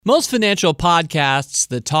Most financial podcasts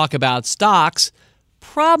that talk about stocks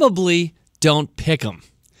probably don't pick them.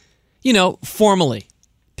 You know, formally.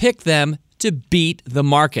 Pick them to beat the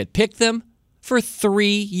market. Pick them for 3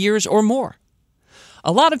 years or more.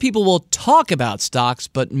 A lot of people will talk about stocks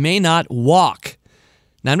but may not walk.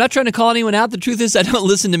 Now, I'm not trying to call anyone out. The truth is I don't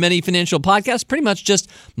listen to many financial podcasts, pretty much just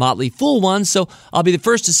Motley Fool ones, so I'll be the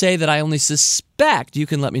first to say that I only suspect, you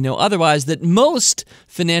can let me know otherwise, that most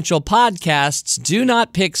financial podcasts do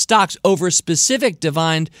not pick stocks over specific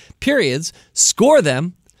defined periods, score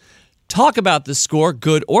them, talk about the score,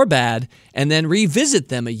 good or bad, and then revisit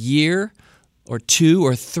them a year or 2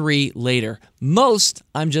 or 3 later. Most,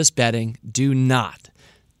 I'm just betting, do not.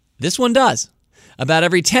 This one does. About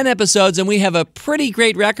every 10 episodes, and we have a pretty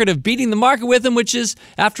great record of beating the market with them, which is,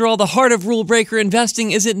 after all, the heart of rule breaker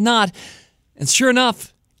investing, is it not? And sure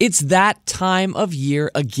enough, it's that time of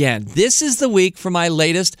year again. This is the week for my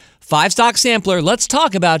latest 5-stock sampler. Let's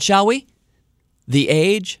talk about, shall we? The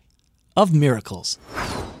age of miracles.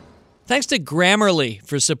 Thanks to Grammarly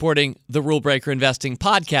for supporting the Rule Breaker Investing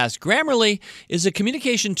podcast. Grammarly is a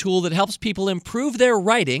communication tool that helps people improve their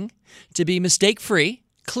writing to be mistake-free,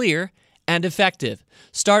 clear, and effective.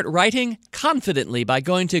 Start writing confidently by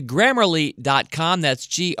going to Grammarly.com. That's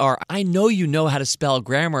I know you know how to spell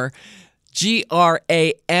grammar.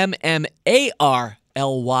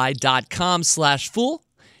 Grammarly.com/fool.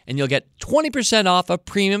 And you'll get 20% off a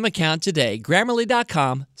premium account today.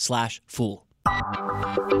 Grammarly.com/fool.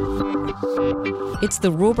 It's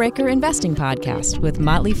the Rule Breaker Investing Podcast with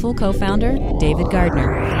Motley Fool co-founder David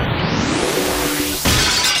Gardner.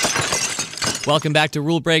 Welcome back to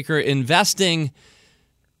Rule Breaker Investing.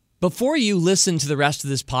 Before you listen to the rest of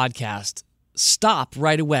this podcast, stop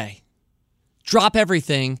right away. Drop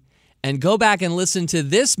everything and go back and listen to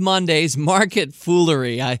this Monday's Market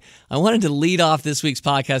Foolery. I wanted to lead off this week's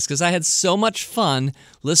podcast because I had so much fun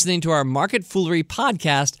listening to our Market Foolery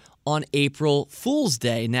podcast on April Fool's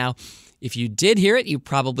Day. Now, if you did hear it, you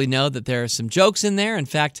probably know that there are some jokes in there. In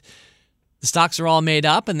fact, the stocks are all made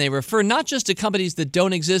up, and they refer not just to companies that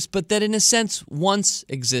don't exist, but that in a sense once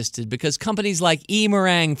existed, because companies like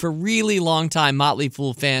eMeringue, for a really long time, Motley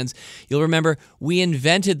Fool fans, you'll remember we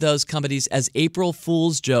invented those companies as April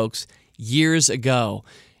Fool's jokes years ago.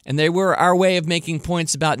 And they were our way of making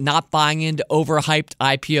points about not buying into overhyped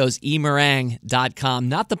IPOs, eMeringue.com.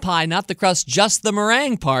 Not the pie, not the crust, just the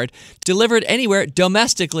meringue part, delivered anywhere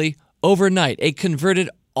domestically overnight. A converted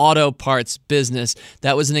auto parts business.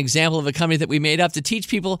 That was an example of a company that we made up to teach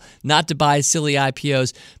people not to buy silly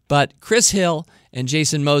IPOs. But Chris Hill and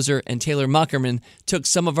Jason Moser and Taylor Muckerman took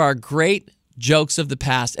some of our great jokes of the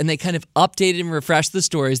past and they kind of updated and refreshed the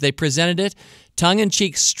stories. They presented it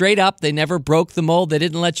tongue-in-cheek, straight up. They never broke the mold. They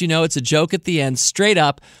didn't let you know it's a joke at the end. Straight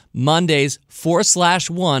up, Monday's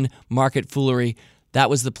 4/1 Market Foolery. That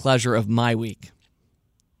was the pleasure of my week.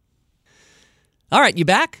 All right, you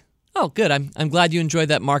back? Oh, good. I'm glad you enjoyed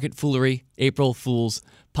that Market Foolery April Fool's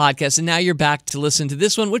podcast. And now you're back to listen to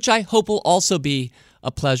this one, which I hope will also be a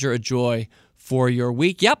pleasure, a joy for your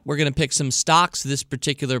week. Yep, we're going to pick some stocks this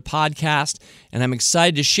particular podcast, and I'm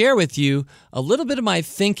excited to share with you a little bit of my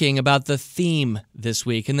thinking about the theme this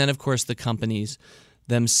week, and then, of course, the companies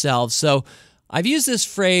themselves. So I've used this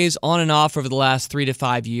phrase on and off over the last 3 to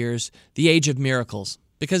 5 years, the age of miracles,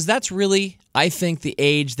 because that's really, I think, the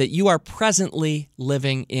age that you are presently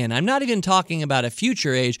living in. I'm not even talking about a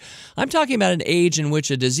future age. I'm talking about an age in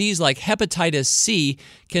which a disease like hepatitis C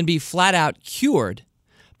can be flat out cured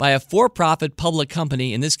by a for-profit public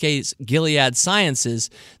company, in this case, Gilead Sciences,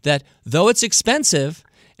 that though it's expensive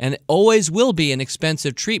and always will be an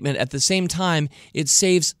expensive treatment, at the same time, it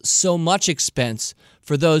saves so much expense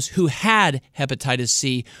for those who had hepatitis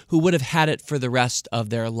C, who would have had it for the rest of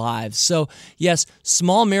their lives. So, yes,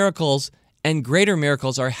 small miracles and greater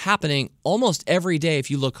miracles are happening almost every day if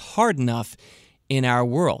you look hard enough in our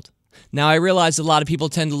world. Now, I realize a lot of people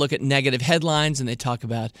tend to look at negative headlines and they talk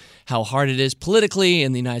about how hard it is politically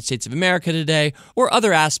in the United States of America today, or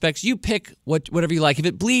other aspects. You pick whatever you like. If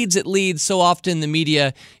it bleeds, it leads. So often the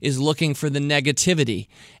media is looking for the negativity.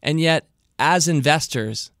 And yet, as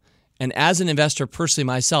investors, and as an investor personally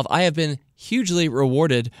myself, I have been hugely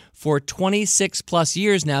rewarded for 26 plus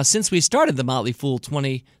years now, since we started the Motley Fool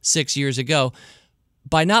 26 years ago,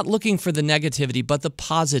 by not looking for the negativity, but the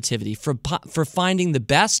positivity, for finding the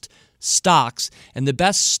best stocks and the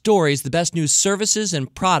best stories, the best new services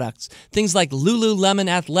and products. Things like Lululemon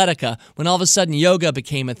Athletica, when all of a sudden yoga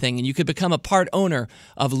became a thing and you could become a part owner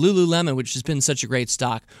of Lululemon, which has been such a great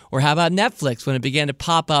stock. Or how about Netflix, when it began to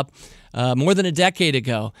pop up more than a decade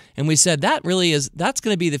ago, and we said that's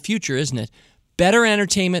going to be the future, isn't it? better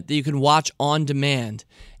entertainment that you can watch on demand.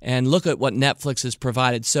 And look at what Netflix has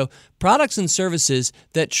provided. So products and services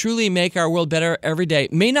that truly make our world better every day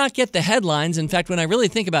may not get the headlines. In fact, when I really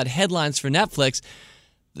think about headlines for Netflix,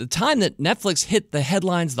 the time that Netflix hit the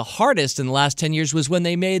headlines the hardest in the last 10 years was when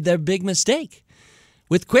they made their big mistake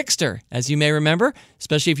with Qwikster. As you may remember,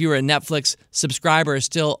 especially if you were a Netflix subscriber or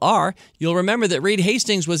still are, you'll remember that Reed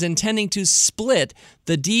Hastings was intending to split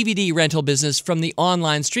the DVD rental business from the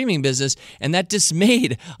online streaming business, and that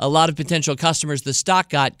dismayed a lot of potential customers. The stock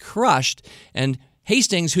got crushed, and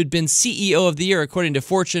Hastings, who'd been CEO of the year according to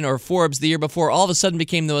Fortune or Forbes the year before, all of a sudden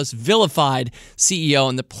became the most vilified CEO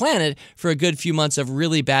on the planet for a good few months of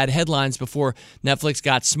really bad headlines before Netflix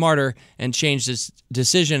got smarter and changed its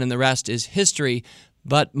decision, and the rest is history.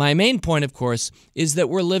 But my main point, of course, is that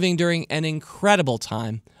we're living during an incredible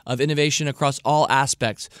time of innovation across all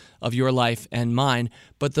aspects of your life and mine.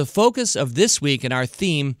 But the focus of this week and our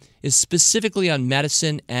theme is specifically on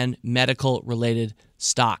medicine and medical-related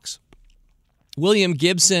stocks. William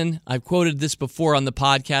Gibson, I've quoted this before on the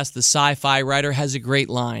podcast, the sci-fi writer, has a great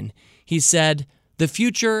line. He said, "The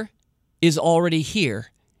future is already here.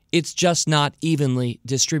 It's just not evenly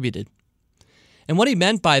distributed." And what he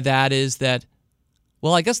meant by that is that,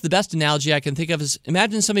 well, I guess the best analogy I can think of is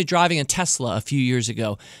imagine somebody driving a Tesla a few years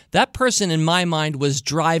ago. That person, in my mind, was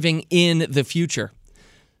driving in the future.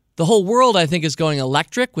 The whole world, I think, is going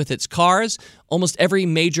electric with its cars. Almost every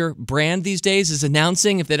major brand these days is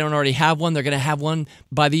announcing, if they don't already have one, they're going to have one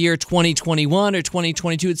by the year 2021 or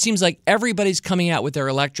 2022. It seems like everybody's coming out with their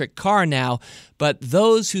electric car now. But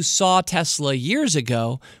those who saw Tesla years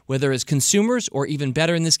ago, whether as consumers or even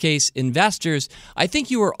better in this case, investors, I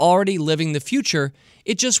think you were already living the future.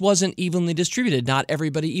 It just wasn't evenly distributed. Not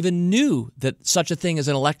everybody even knew that such a thing as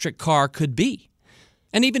an electric car could be.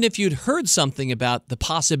 And even if you'd heard something about the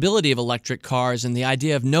possibility of electric cars and the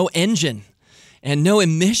idea of no engine and no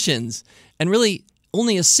emissions and really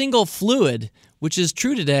only a single fluid, which is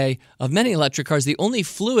true today of many electric cars, the only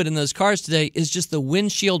fluid in those cars today is just the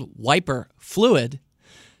windshield wiper fluid.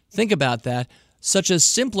 Think about that. Such a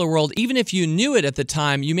simpler world, even if you knew it at the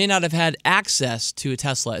time, you may not have had access to a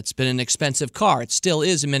Tesla. It's been an expensive car. It still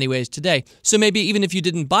is in many ways today. So maybe even if you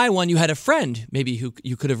didn't buy one, you had a friend maybe who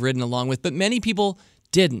you could have ridden along with. But many people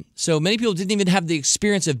didn't. So many people didn't even have the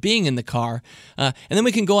experience of being in the car. And then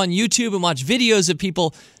we can go on YouTube and watch videos of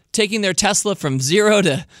people taking their Tesla from 0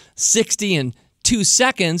 to 60 in 2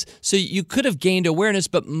 seconds. So you could have gained awareness,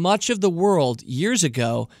 but much of the world years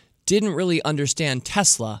ago didn't really understand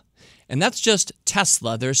Tesla. And that's just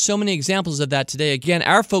Tesla. There's so many examples of that today. Again,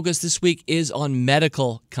 our focus this week is on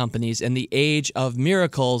medical companies and the age of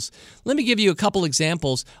miracles. Let me give you a couple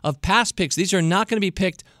examples of past picks. These are not going to be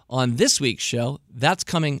picked on this week's show. That's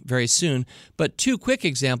coming very soon. But two quick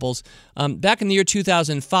examples. Back in the year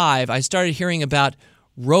 2005, I started hearing about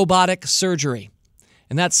robotic surgery.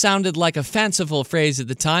 And that sounded like a fanciful phrase at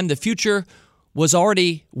the time. The future was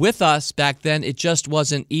already with us back then. It just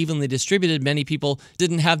wasn't evenly distributed. Many people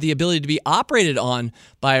didn't have the ability to be operated on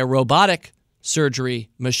by a robotic surgery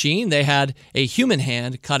machine. They had a human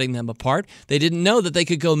hand cutting them apart. They didn't know that they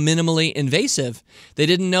could go minimally invasive. They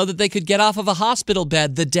didn't know that they could get off of a hospital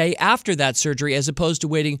bed the day after that surgery as opposed to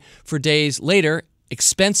waiting for days later,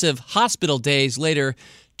 expensive hospital days later,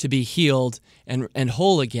 to be healed and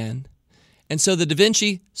whole again. And so the Da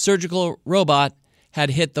Vinci surgical robot had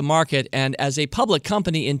hit the market, and as a public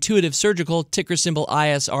company, Intuitive Surgical, ticker symbol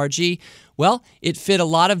ISRG, well, it fit a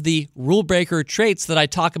lot of the rule breaker traits that I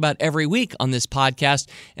talk about every week on this podcast,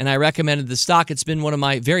 and I recommended the stock. It's been one of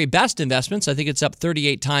my very best investments. I think it's up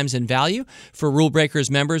 38 times in value for Rule Breakers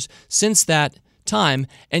members since that time,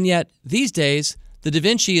 and yet these days, the Da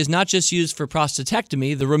Vinci is not just used for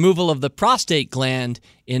prostatectomy, the removal of the prostate gland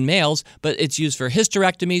in males, but it's used for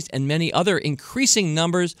hysterectomies and many other increasing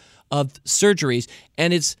numbers of surgeries.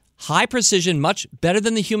 And it's high precision, much better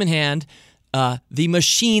than the human hand. The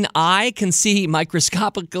machine eye can see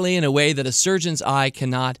microscopically in a way that a surgeon's eye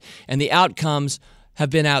cannot. And the outcomes have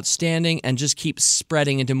been outstanding and just keep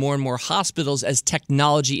spreading into more and more hospitals as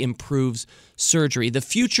technology improves surgery. The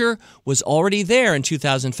future was already there in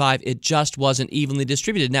 2005. It just wasn't evenly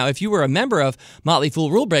distributed. Now, if you were a member of Motley Fool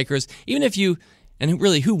Rule Breakers, even if you, and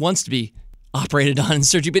really who wants to be operated on in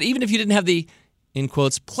surgery, but even if you didn't have the, in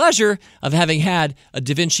quotes, pleasure of having had a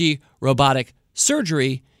Da Vinci robotic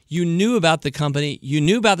surgery, you knew about the company, you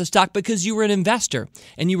knew about the stock because you were an investor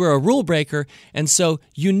and you were a rule breaker, and so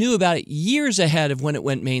you knew about it years ahead of when it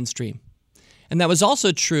went mainstream. And that was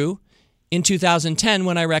also true in 2010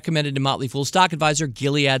 when I recommended to Motley Fool stock advisor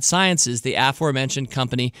Gilead Sciences, the aforementioned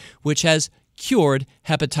company which has cured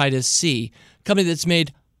hepatitis C, a company that's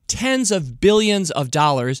made tens of billions of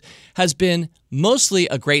dollars, has been Mostly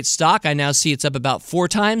a great stock. I now see it's up about 4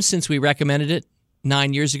 times since we recommended it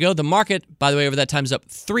 9 years ago. The market, by the way, over that time is up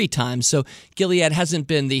 3 times. So Gilead hasn't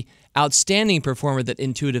been the outstanding performer that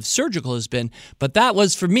Intuitive Surgical has been. But that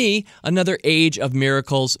was, for me, another age of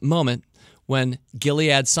miracles moment when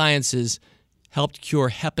Gilead Sciences helped cure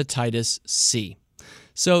hepatitis C.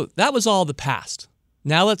 So that was all the past.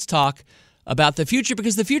 Now let's talk about the future,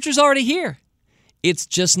 because the future's already here. It's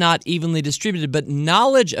just not evenly distributed, but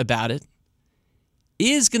knowledge about it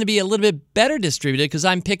is going to be a little bit better distributed because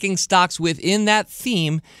I'm picking stocks within that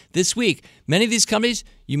theme this week. Many of these companies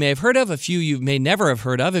you may have heard of, a few you may never have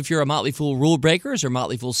heard of. If you're a Motley Fool Rule Breakers or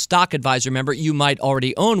Motley Fool Stock Advisor member, you might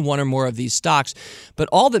already own one or more of these stocks. But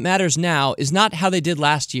all that matters now is not how they did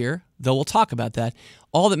last year, though we'll talk about that.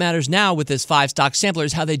 All that matters now with this 5-stock sampler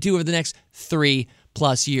is how they do over the next 3+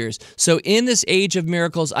 years. So in this age of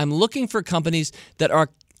miracles, I'm looking for companies that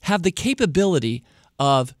have the capability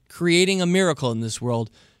of creating a miracle in this world,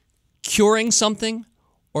 curing something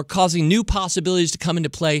or causing new possibilities to come into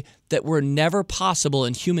play that were never possible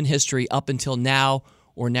in human history up until now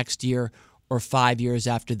or next year or 5 years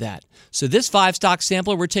after that. So this 5-stock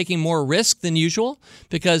sampler, we're taking more risk than usual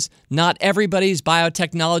because not everybody's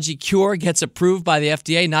biotechnology cure gets approved by the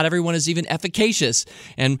FDA. Not everyone is even efficacious.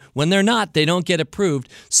 And when they're not, they don't get approved.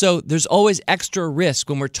 So there's always extra risk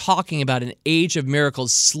when we're talking about an age of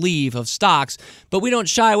miracles sleeve of stocks. But we don't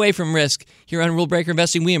shy away from risk here on Rule Breaker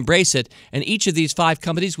Investing. We embrace it. And each of these 5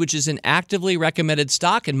 companies, which is an actively recommended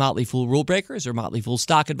stock in Motley Fool Rule Breakers or Motley Fool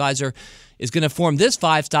Stock Advisor, is going to form this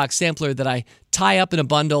 5-stock sampler that I tie up in a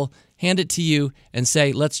bundle, hand it to you, and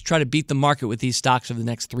say, let's try to beat the market with these stocks over the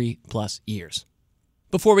next 3+ years.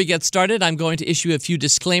 Before we get started, I'm going to issue a few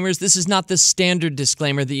disclaimers. This is not the standard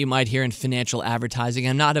disclaimer that you might hear in financial advertising.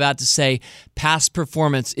 I'm not about to say past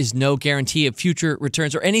performance is no guarantee of future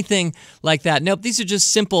returns or anything like that. Nope, these are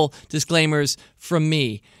just simple disclaimers from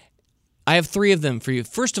me. I have 3 of them for you.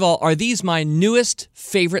 First of all, are these my newest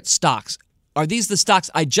favorite stocks? Are these the stocks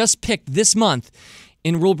I just picked this month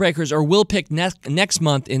in Rule Breakers or will pick next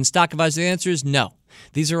month in Stock Advisor? The answer is no.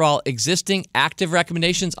 These are all existing active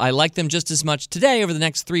recommendations. I like them just as much today over the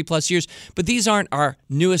next 3+ years, but these aren't our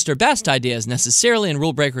newest or best ideas necessarily in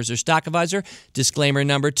Rule Breakers or Stock Advisor. Disclaimer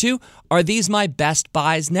number 2, are these my best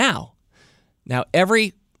buys now? Now,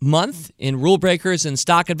 every month in Rule Breakers and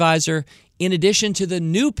Stock Advisor, in addition to the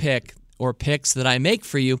new pick or picks that I make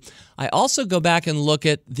for you, I also go back and look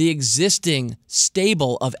at the existing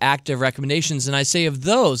stable of active recommendations, and I say of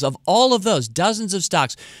all of those, dozens of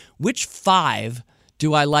stocks, which 5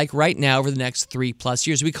 do I like right now over the next 3+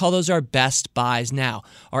 years? We call those our best buys now.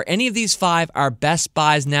 Are any of these 5 our best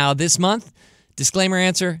buys now this month? Disclaimer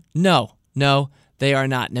answer, no, they are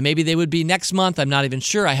not. Now, maybe they would be next month. I'm not even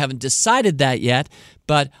sure. I haven't decided that yet.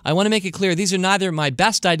 But I want to make it clear, these are neither my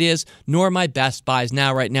best ideas nor my best buys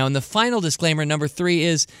right now. And the final disclaimer, number 3,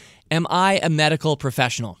 is, am I a medical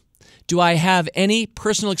professional? Do I have any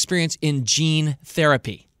personal experience in gene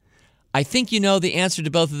therapy? I think you know the answer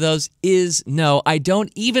to both of those is no. I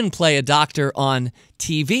don't even play a doctor on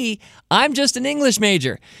TV. I'm just an English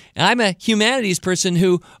major. And I'm a humanities person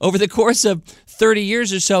who, over the course of 30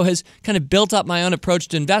 years or so, has kind of built up my own approach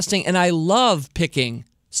to investing. And I love picking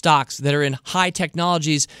stocks that are in high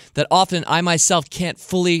technologies that often I myself can't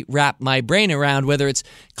fully wrap my brain around, whether it's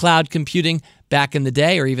cloud computing back in the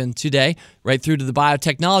day or even today, right through to the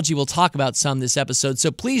biotechnology. We'll talk about some this episode. So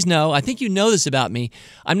please know, I think you know this about me,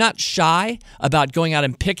 I'm not shy about going out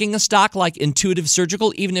and picking a stock like Intuitive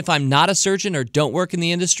Surgical, even if I'm not a surgeon or don't work in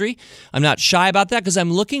the industry. I'm not shy about that because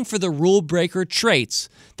I'm looking for the rule breaker traits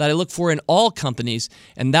that I look for in all companies,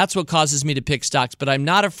 and that's what causes me to pick stocks. But I'm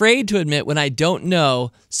not afraid to admit when I don't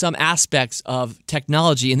know some aspects of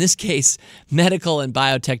technology, in this case, medical and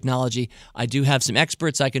biotechnology. I do have some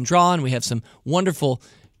experts I can draw on. We have some wonderful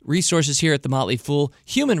resources here at The Motley Fool,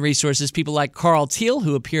 human resources, people like Carl Teal,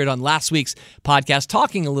 who appeared on last week's podcast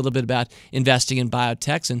talking a little bit about investing in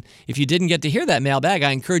biotechs. And if you didn't get to hear that mailbag,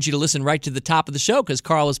 I encourage you to listen right to the top of the show because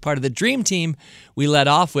Carl was part of the dream team we led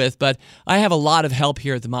off with. But I have a lot of help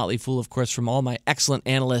here at The Motley Fool, of course, from all my excellent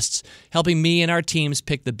analysts, helping me and our teams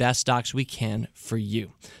pick the best stocks we can for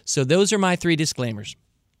you. So those are my 3 disclaimers.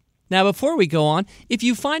 Now, before we go on, if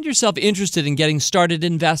you find yourself interested in getting started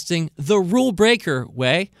investing the rule breaker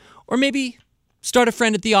way, or maybe start a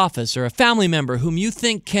friend at the office or a family member whom you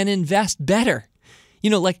think can invest better,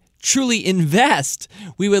 like truly invest,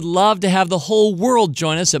 we would love to have the whole world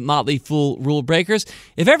join us at Motley Fool Rule Breakers.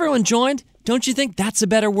 If everyone joined, don't you think that's a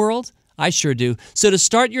better world? I sure do. So to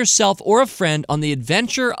start yourself or a friend on the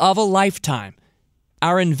adventure of a lifetime,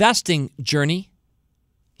 our investing journey,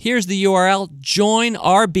 here's the URL,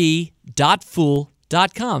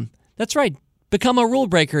 joinrb.fool.com. That's right, Become a rule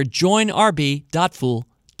breaker.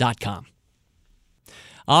 Joinrb.fool.com.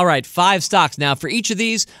 All right, 5 stocks. Now, for each of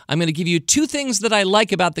these, I'm going to give you 2 things that I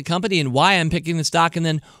like about the company and why I'm picking the stock, and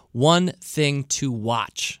then 1 thing to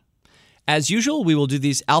watch. As usual, we will do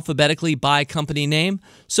these alphabetically by company name.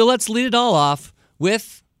 So let's lead it all off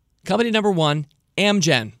with company number 1,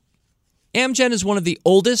 Amgen. Amgen is one of the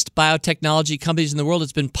oldest biotechnology companies in the world.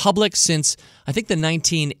 It's been public since, I think, the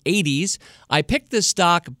 1980s. I picked this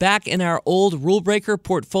stock back in our old Rule Breaker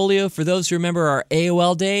portfolio. For those who remember our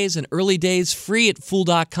AOL days and early days, free at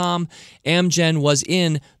Fool.com, Amgen was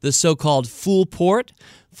in the so-called Fool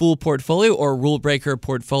portfolio or Rule Breaker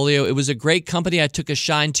portfolio. It was a great company I took a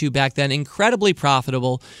shine to back then, incredibly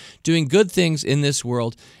profitable, doing good things in this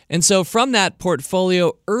world. And so from that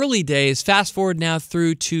portfolio, early days, fast forward now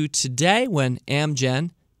through to today when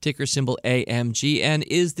Amgen, ticker symbol AMGN,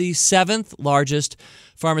 is the 7th largest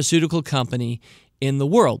pharmaceutical company in the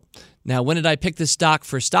world. Now, when did I pick this stock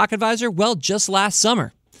for Stock Advisor? Well, just last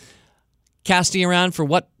summer. Casting around for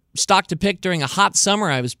what stock to pick during a hot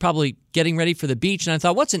summer. I was probably getting ready for the beach, and I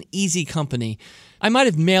thought, what's an easy company? I might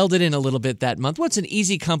have mailed it in a little bit that month. What's an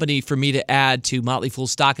easy company for me to add to Motley Fool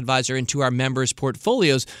Stock Advisor and to our members'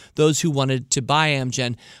 portfolios, those who wanted to buy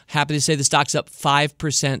Amgen? Happy to say the stock's up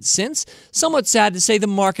 5% since. Somewhat sad to say the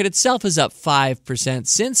market itself is up 5%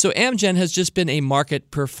 since. So Amgen has just been a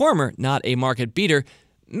market performer, not a market beater,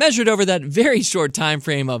 measured over that very short time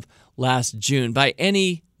frame of last June. By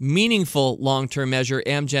any meaningful long-term measure,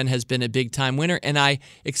 Amgen has been a big-time winner, and I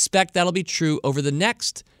expect that'll be true over the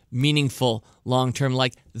next meaningful long-term,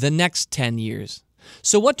 like the next 10 years.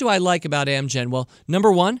 So what do I like about Amgen? Well,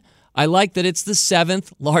 number 1, I like that it's the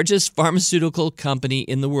 7th largest pharmaceutical company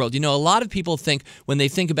in the world. You know, a lot of people think when they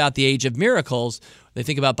think about the age of miracles, they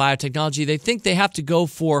think about biotechnology, they think they have to go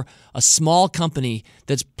for a small company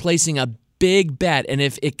that's placing a big bet, and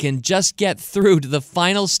if it can just get through to the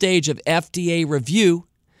final stage of FDA review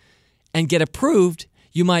and get approved,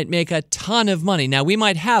 you might make a ton of money. Now, we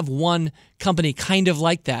might have one company kind of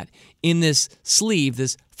like that in this sleeve,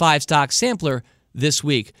 this 5-stock sampler this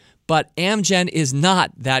week. But Amgen is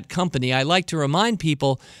not that company. I like to remind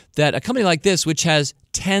people that a company like this, which has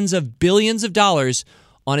tens of billions of dollars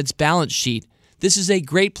on its balance sheet, this is a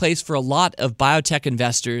great place for a lot of biotech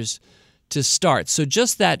investors to start. So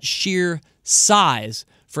just that sheer size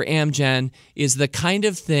for Amgen is the kind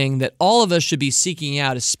of thing that all of us should be seeking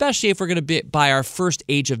out, especially if we're going to buy our first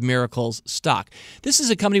Age of Miracles stock. This is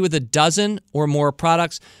a company with a dozen or more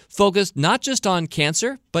products focused not just on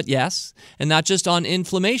cancer, but yes, and not just on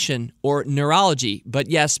inflammation or neurology, but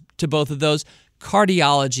yes to both of those,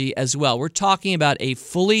 cardiology as well. We're talking about a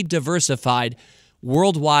fully diversified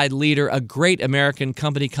worldwide leader, a great American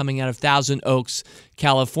company coming out of Thousand Oaks,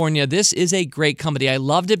 California. This is a great company. I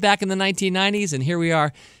loved it back in the 1990s, and here we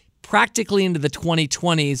are practically into the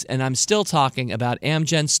 2020s, and I'm still talking about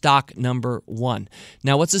Amgen stock number 1.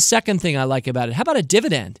 Now, what's the second thing I like about it? How about a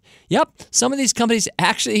dividend? Yep, some of these companies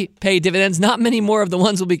actually pay dividends. Not many more of the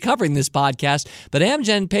ones we'll be covering this podcast, but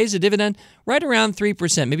Amgen pays a dividend right around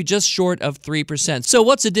 3%, maybe just short of 3%. So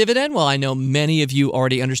what's a dividend? Well, I know many of you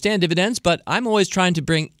already understand dividends, but I'm always trying to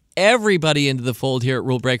bring everybody into the fold here at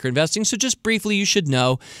Rule Breaker Investing. So just briefly, you should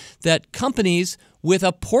know that companies with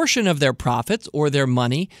a portion of their profits or their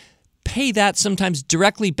money pay that sometimes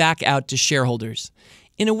directly back out to shareholders.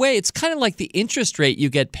 In a way, it's kind of like the interest rate you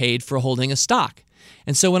get paid for holding a stock.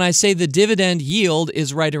 And so when I say the dividend yield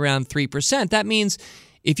is right around 3%, that means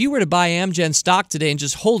if you were to buy Amgen stock today and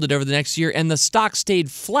just hold it over the next year and the stock stayed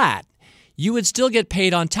flat, you would still get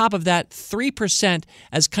paid on top of that 3%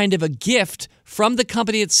 as kind of a gift from the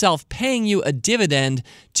company itself, paying you a dividend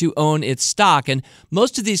to own its stock. And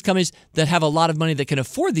most of these companies that have a lot of money that can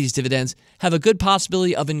afford these dividends have a good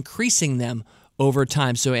possibility of increasing them over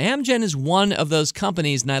time. So Amgen is one of those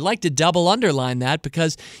companies, and I like to double underline that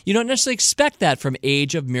because you don't necessarily expect that from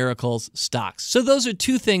Age of Miracles stocks. So those are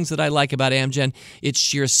 2 things that I like about Amgen: its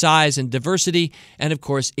sheer size and diversity, and of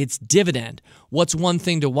course, its dividend. What's one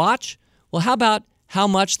thing to watch? Well, how about how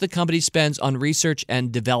much the company spends on research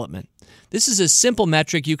and development? This is a simple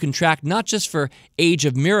metric you can track not just for Age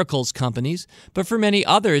of Miracles companies, but for many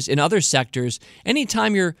others in other sectors.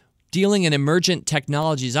 Anytime you're dealing in emergent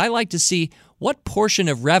technologies, I like to see what portion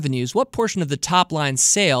of revenues, what portion of the top line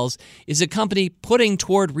sales is a company putting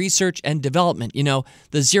toward research and development. You know,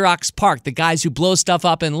 the Xerox PARC, the guys who blow stuff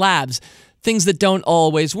up in labs, things that don't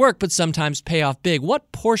always work but sometimes pay off big.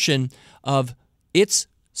 What portion of its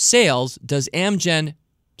sales does Amgen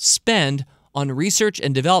spend on research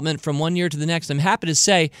and development from one year to the next? I'm happy to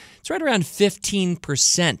say it's right around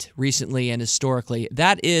 15% recently and historically.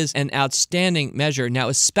 That is an outstanding measure. Now,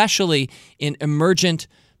 especially in emergent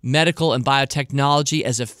medical and biotechnology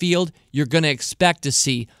as a field, you're going to expect to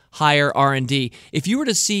see higher R&D. If you were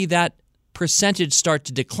to see that percentage start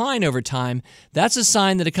to decline over time, that's a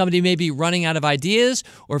sign that a company may be running out of ideas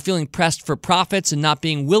or feeling pressed for profits and not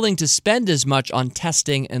being willing to spend as much on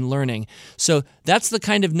testing and learning. So that's the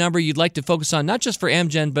kind of number you'd like to focus on, not just for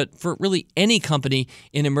Amgen, but for really any company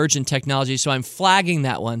in emergent technology. So I'm flagging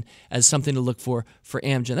that one as something to look for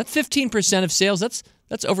Amgen. That's 15% of sales.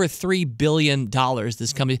 That's over $3 billion,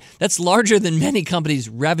 this company. That's larger than many companies'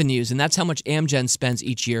 revenues, and that's how much Amgen spends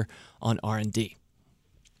each year on R&D.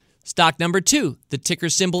 Stock number 2, the ticker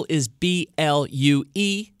symbol is BLUE.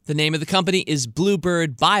 The name of the company is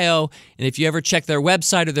Bluebird Bio, and if you ever check their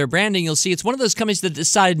website or their branding, you'll see it's one of those companies that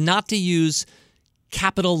decided not to use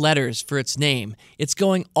capital letters for its name. It's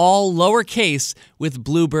going all lowercase with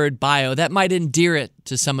Bluebird Bio. That might endear it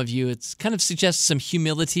to some of you. It kind of suggests some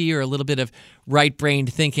humility or a little bit of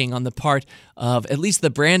right-brained thinking on the part of at least the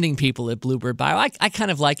branding people at Bluebird Bio. I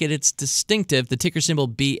kind of like it. It's distinctive, the ticker symbol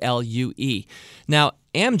BLUE. Now,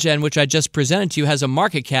 Amgen, which I just presented to you, has a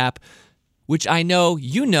market cap which I know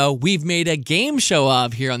you know we've made a game show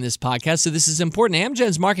of here on this podcast, so this is important.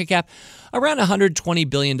 Amgen's market cap around $120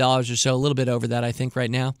 billion or so, a little bit over that, I think,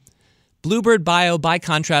 right now. Bluebird Bio, by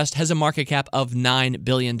contrast, has a market cap of $9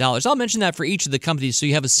 billion. I'll mention that for each of the companies so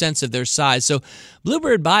you have a sense of their size. So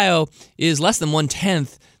Bluebird Bio is less than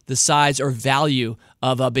 1/10 the size or value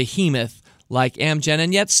of a behemoth like Amgen,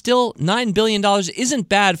 and yet still $9 billion isn't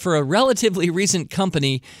bad for a relatively recent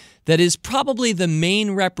company that is probably the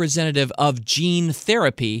main representative of gene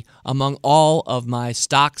therapy among all of my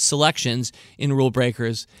stock selections in Rule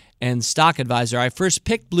Breakers and Stock Advisor. I first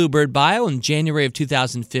picked Bluebird Bio in January of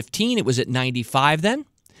 2015. It was at 95 then.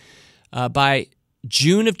 By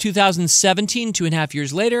June of 2017, 2.5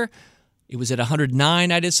 years later, it was at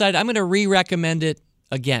 109. I decided I'm going to re-recommend it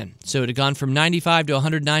again. So it had gone from 95 to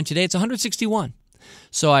 109. Today it's 161.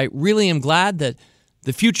 So I really am glad that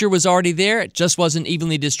the future was already there. It just wasn't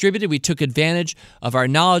evenly distributed. We took advantage of our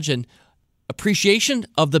knowledge and appreciation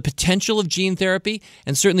of the potential of gene therapy,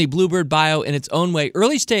 and certainly Bluebird Bio in its own way,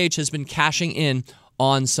 early stage, has been cashing in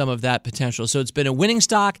on some of that potential. So it's been a winning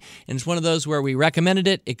stock, and it's one of those where we recommended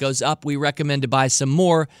it. It goes up. We recommend to buy some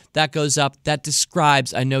more. That goes up. That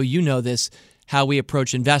describes, I know you know this, how we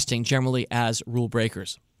approach investing generally as rule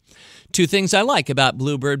breakers. Two things I like about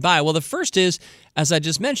Bluebird Bio. Well, the first is, as I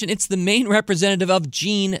just mentioned, it's the main representative of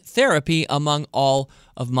gene therapy among all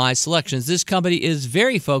of my selections. This company is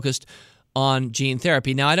very focused on gene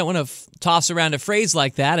therapy. Now, I don't want to toss around a phrase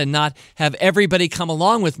like that and not have everybody come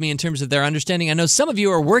along with me in terms of their understanding. I know some of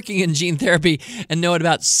you are working in gene therapy and know it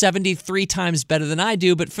about 73 times better than I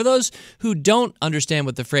do, but for those who don't understand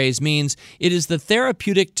what the phrase means, it is the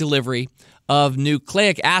therapeutic delivery of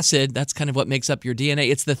nucleic acid. That's kind of what makes up your DNA.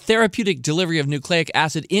 It's the therapeutic delivery of nucleic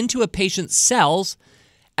acid into a patient's cells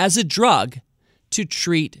as a drug to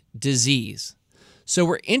treat disease. So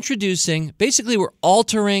we're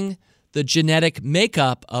altering the genetic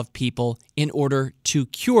makeup of people in order to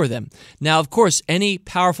cure them. Now, of course, any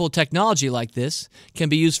powerful technology like this can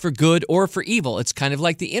be used for good or for evil. It's kind of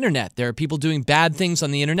like the internet. There are people doing bad things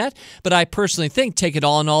on the internet, but I personally think, take it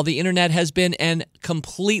all in all, the internet has been an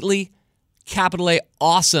completely capital A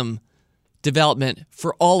awesome development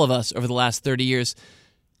for all of us over the last 30 years.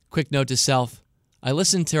 Quick note to self, I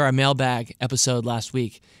listened to our mailbag episode last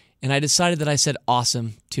week, and I decided that I said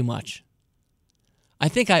awesome too much. I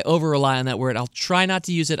think I over-rely on that word. I'll try not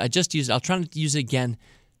to use it. I just use it. I'll try not to use it again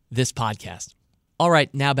this podcast. All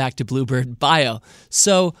right, now back to Bluebird Bio.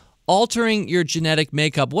 So altering your genetic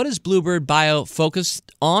makeup, what is Bluebird Bio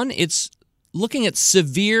focused on? It's looking at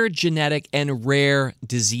severe genetic and rare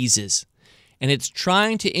diseases. And it's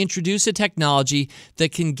trying to introduce a technology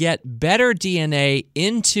that can get better DNA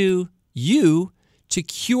into you to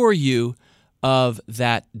cure you of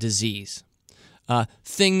that disease.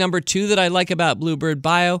 Thing number 2 that I like about Bluebird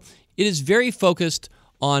Bio, it is very focused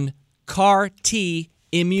on CAR-T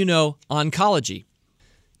immuno-oncology.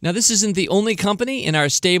 Now, this isn't the only company in our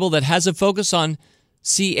stable that has a focus on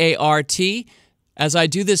CAR-T. As I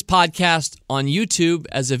do this podcast on YouTube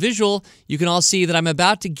as a visual, you can all see that I'm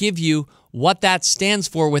about to give you what that stands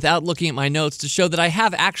for without looking at my notes to show that I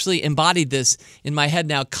have actually embodied this in my head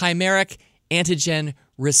now. Chimeric antigen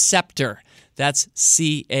receptor. That's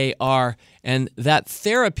CAR. And that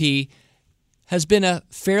therapy has been a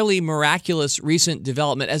fairly miraculous recent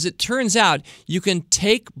development. As it turns out, you can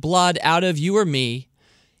take blood out of you or me,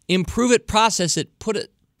 improve it, process it, put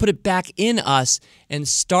it back in us, and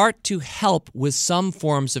start to help with some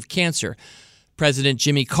forms of cancer. President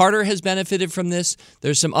Jimmy Carter has benefited from this.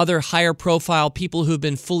 There's some other higher profile people who've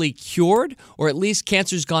been fully cured, or at least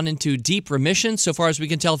cancer's gone into deep remission, so far as we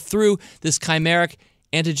can tell, through this chimeric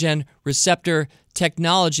antigen receptor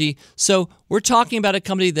technology. So we're talking about a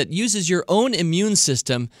company that uses your own immune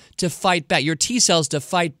system to fight back, your T cells to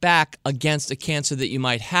fight back against a cancer that you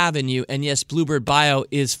might have in you. And yes, Bluebird Bio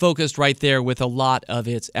is focused right there with a lot of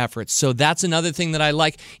its efforts. So that's another thing that I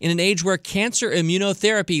like in an age where cancer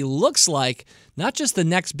immunotherapy looks like not just the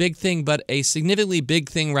next big thing, but a significantly big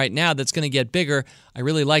thing right now that's going to get bigger. I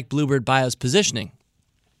really like Bluebird Bio's positioning.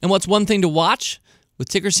 And what's one thing to watch with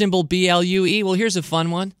ticker symbol BLUE? Well, here's a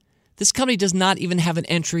fun one. This company does not even have an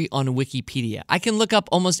entry on Wikipedia. I can look up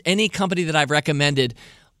almost any company that I've recommended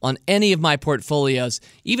on any of my portfolios,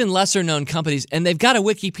 even lesser-known companies, and they've got a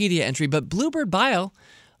Wikipedia entry. But Bluebird Bio,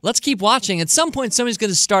 let's keep watching. At some point, somebody's going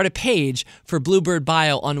to start a page for Bluebird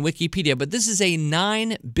Bio on Wikipedia. But this is a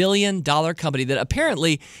 $9 billion company that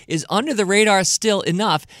apparently is under the radar still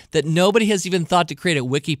enough that nobody has even thought to create a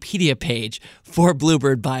Wikipedia page for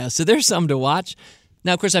Bluebird Bio. So there's something to watch.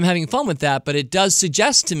 Now, of course, I'm having fun with that, but it does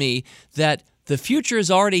suggest to me that the future is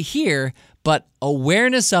already here, but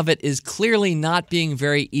awareness of it is clearly not being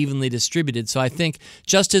very evenly distributed. So I think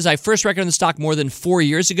just as I first recommended the stock more than 4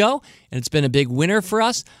 years ago, and it's been a big winner for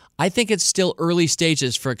us, I think it's still early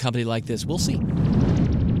stages for a company like this. We'll see.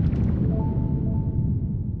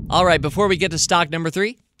 All right, before we get to stock number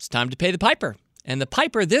 3, it's time to pay the piper. And the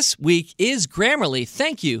piper this week is Grammarly.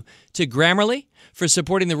 Thank you to Grammarly for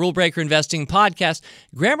supporting the Rule Breaker Investing podcast.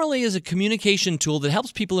 Grammarly is a communication tool that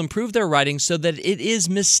helps people improve their writing so that it is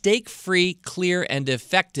mistake-free, clear, and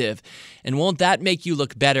effective. And won't that make you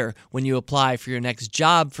look better when you apply for your next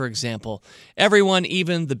job, for example? Everyone,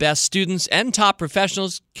 even the best students and top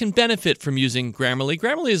professionals, can benefit from using Grammarly.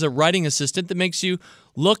 Grammarly is a writing assistant that makes you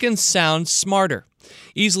look and sound smarter.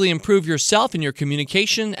 Easily improve yourself and your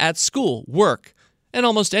communication at school, work, and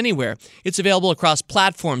almost anywhere. It's available across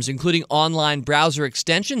platforms, including online browser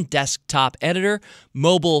extension, desktop editor,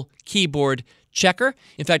 mobile keyboard checker.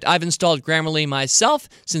 In fact, I've installed Grammarly myself,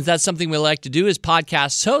 since that's something we like to do as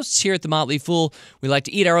podcast hosts here at The Motley Fool. We like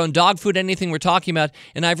to eat our own dog food, anything we're talking about,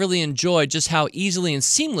 and I've really enjoyed just how easily and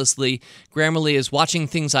seamlessly Grammarly is watching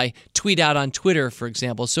things I tweet out on Twitter, for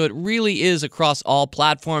example. So it really is across all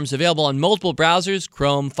platforms, available on multiple browsers,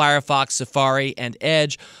 Chrome, Firefox, Safari, and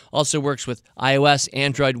Edge. Also works with iOS,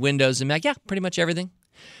 Android, Windows, and Mac. Yeah, pretty much everything.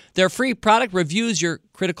 Their free product reviews your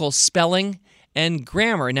critical spelling and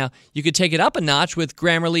grammar. Now, you could take it up a notch with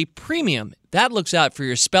Grammarly Premium. That looks out for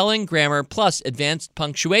your spelling, grammar, plus advanced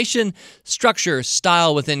punctuation, structure,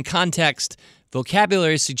 style within context,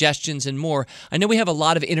 vocabulary suggestions, and more. I know we have a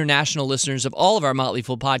lot of international listeners of all of our Motley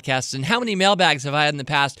Fool podcasts, and how many mailbags have I had in the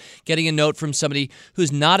past getting a note from somebody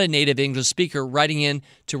who's not a native English speaker writing in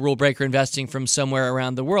to Rule Breaker Investing from somewhere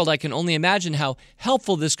around the world. I can only imagine how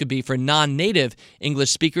helpful this could be for non-native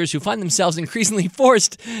English speakers who find themselves increasingly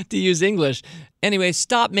forced to use English. Anyway,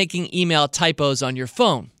 stop making email typos on your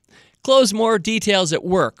phone. Close more details at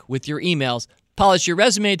work with your emails. Polish your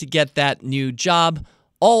resume to get that new job.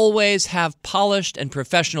 Always have polished and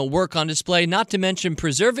professional work on display, not to mention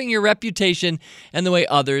preserving your reputation and the way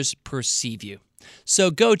others perceive you.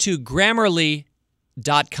 So go to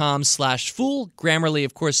Grammarly.com/fool. Grammarly,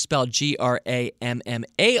 of course, spelled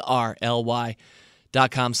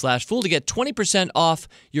Grammarly.com/fool to get 20% off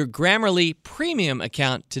your Grammarly Premium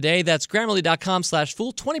account today. That's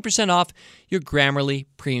Grammarly.com/fool, 20% off your Grammarly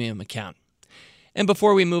Premium account. And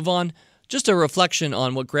before we move on, just a reflection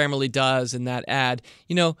on what Grammarly does in that ad.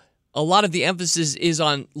 You know, a lot of the emphasis is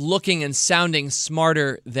on looking and sounding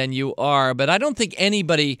smarter than you are, but I don't think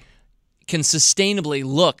anybody can sustainably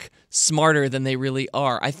look smarter than they really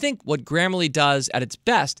are. I think what Grammarly does at its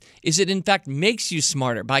best is it, in fact, makes you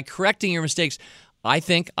smarter by correcting your mistakes. I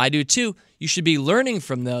think, I do too, you should be learning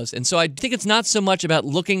from those. And so I think it's not so much about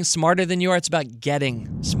looking smarter than you are, it's about getting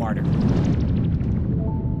smarter.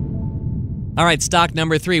 All right, stock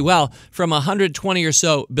number 3. Well, from a $120 or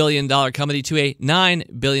so billion company to a $9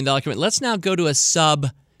 billion company, let's now go to a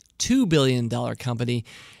sub-$2 billion company.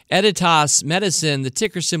 Editas Medicine, the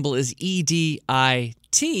ticker symbol is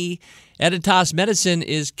EDIT. Editas Medicine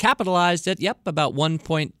is capitalized at, about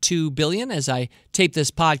 $1.2 billion as I tape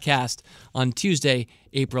this podcast on Tuesday,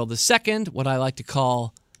 April the 2nd, what I like to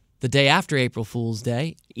call the day after April Fool's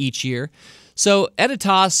Day each year. So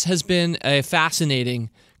Editas has been a fascinating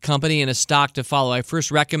company and a stock to follow. I first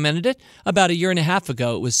recommended it about a year and a half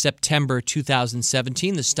ago. It was September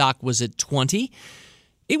 2017. The stock was at 20.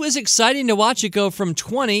 It was exciting to watch it go from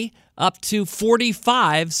 20 up to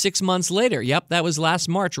 45 6 months later. Yep, that was last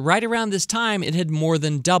March. Right around this time, it had more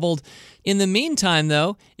than doubled. In the meantime,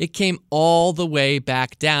 though, it came all the way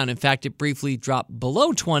back down. In fact, it briefly dropped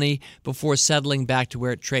below 20 before settling back to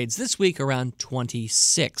where it trades this week, around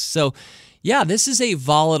 26. So, yeah, this is a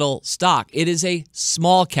volatile stock. It is a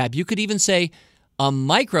small cap. You could even say a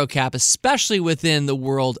micro cap, especially within the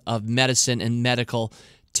world of medicine and medical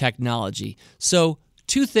technology. So,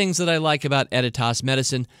 two things that I like about Editas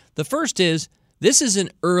Medicine. The first is this is an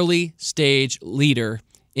early stage leader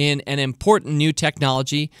in an important new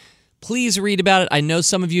technology. Please read about it. I know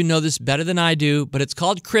some of you know this better than I do, but it's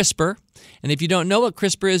called CRISPR. And if you don't know what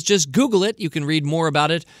CRISPR is, just Google it. You can read more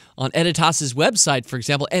about it on Editas' website, for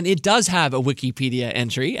example. And it does have a Wikipedia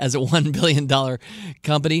entry as a $1 billion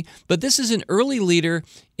company. But this is an early leader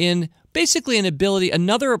in basically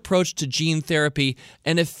another approach to gene therapy,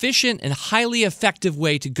 an efficient and highly effective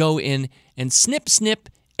way to go in and snip,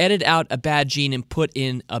 edit out a bad gene and put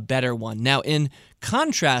in a better one. Now, in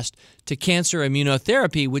contrast to cancer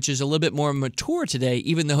immunotherapy, which is a little bit more mature today,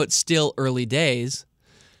 even though it's still early days,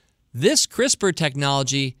 this CRISPR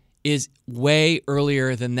technology is way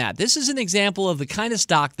earlier than that. This is an example of the kind of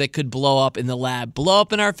stock that could blow up in the lab, blow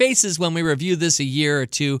up in our faces when we review this a year or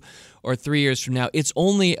 2 or 3 years from now. It's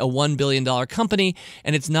only a $1 billion company,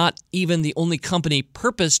 and it's not even the only company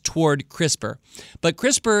purposed toward CRISPR. But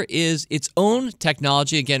CRISPR is its own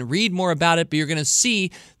technology. Again, read more about it, but you're going to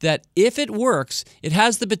see that if it works, it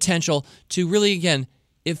has the potential to really, again,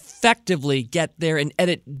 effectively get there and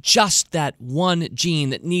edit just that one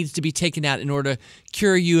gene that needs to be taken out in order to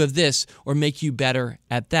cure you of this or make you better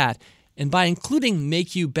at that. And by including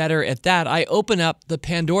make you better at that, I open up the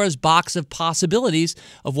Pandora's box of possibilities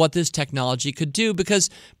of what this technology could do, because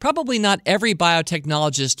probably not every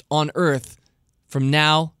biotechnologist on Earth from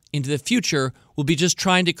now into the future will be just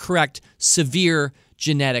trying to correct severe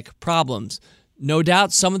genetic problems. No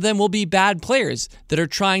doubt some of them will be bad players that are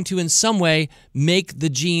trying to in some way make the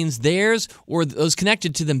genes theirs or those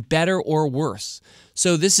connected to them better or worse.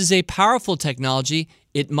 So this is a powerful technology.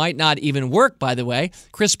 It might not even work, by the way.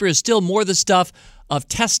 CRISPR is still more the stuff of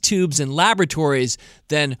test tubes and laboratories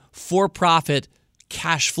than for-profit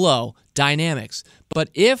cash flow dynamics. But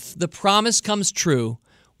if the promise comes true,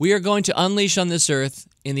 we are going to unleash on this earth,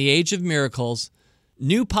 in the age of miracles,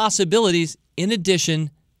 new possibilities in addition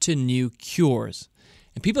to new cures.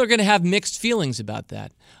 And people are going to have mixed feelings about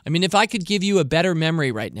that. I mean, if I could give you a better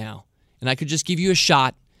memory right now, and I could just give you a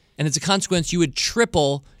shot, and as a consequence, you would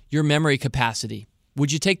triple your memory capacity,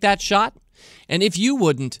 would you take that shot? And if you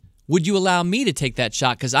wouldn't, would you allow me to take that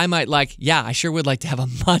shot? Because I might I sure would like to have a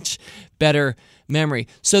much better memory.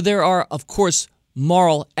 So there are, of course,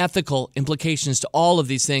 moral, ethical implications to all of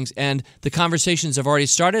these things, and the conversations have already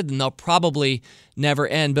started, and they'll probably never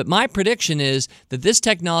end. But my prediction is that this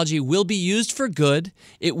technology will be used for good.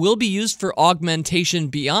 It will be used for augmentation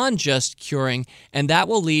beyond just curing, and that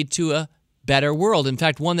will lead to a better world. In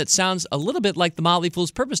fact, one that sounds a little bit like the Motley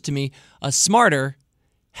Fool's purpose to me, a smarter,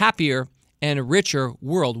 happier, and richer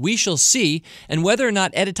world. We shall see, and whether or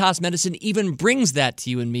not Editas Medicine even brings that to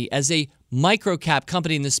you and me as a micro-cap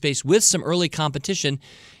company in this space with some early competition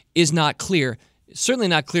is not clear. Certainly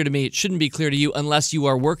not clear to me. It shouldn't be clear to you unless you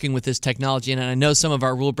are working with this technology. And I know some of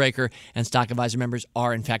our Rule Breaker and Stock Advisor members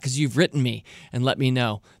are, in fact, because you've written me and let me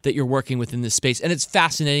know that you're working within this space. And it's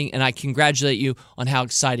fascinating, and I congratulate you on how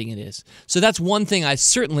exciting it is. So that's one thing I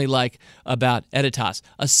certainly like about Editas.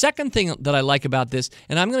 A second thing that I like about this,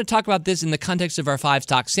 and I'm going to talk about this in the context of our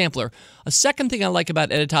 5-stock sampler, a second thing I like about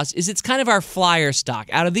Editas is it's kind of our flyer stock.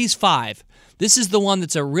 Out of these 5, this is the one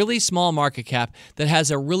that's a really small market cap that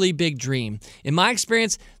has a really big dream. In my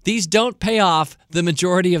experience, these don't pay off the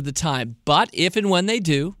majority of the time, but if and when they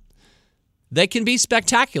do, they can be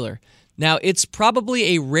spectacular. Now, it's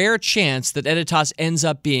probably a rare chance that Editas ends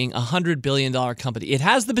up being a $100 billion company. It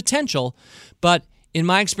has the potential, but in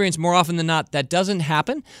my experience, more often than not, that doesn't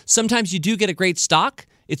happen. Sometimes you do get a great stock.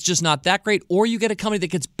 It's just not that great. Or you get a company that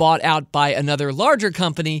gets bought out by another larger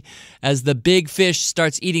company as the big fish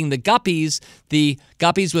starts eating the guppies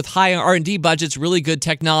with high R&D budgets, really good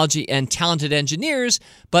technology, and talented engineers,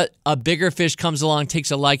 but a bigger fish comes along, takes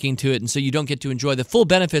a liking to it, and so you don't get to enjoy the full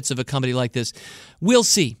benefits of a company like this. We'll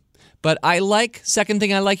see. But second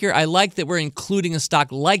thing I like here, I like that we're including a stock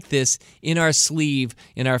like this in our sleeve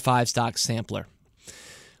in our 5-stock sampler.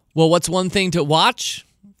 Well, what's one thing to watch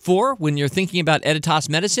for when you're thinking about Editas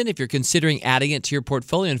Medicine, if you're considering adding it to your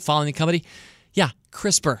portfolio and following the company? Yeah,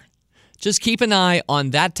 CRISPR. Just keep an eye on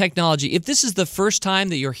that technology. If this is the first time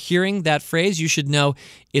that you're hearing that phrase, you should know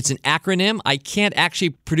it's an acronym. I can't actually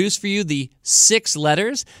produce for you the 6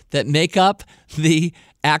 letters that make up the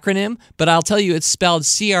acronym, but I'll tell you it's spelled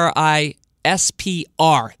CRISPR.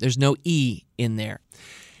 There's no E in there.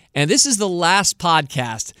 And this is the last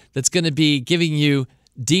podcast that's going to be giving you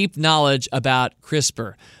deep knowledge about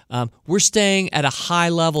CRISPR. We're staying at a high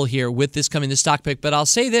level here with this coming to stock pick, but I'll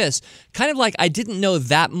say this, kind of like I didn't know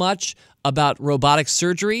that much about robotic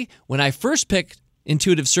surgery when I first picked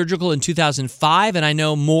Intuitive Surgical in 2005, and I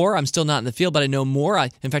know more. I'm still not in the field, but I know more.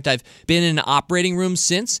 In fact, I've been in an operating room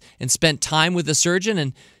since and spent time with a surgeon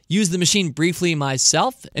and used the machine briefly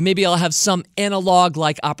myself, and maybe I'll have some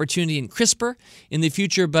analog-like opportunity in CRISPR in the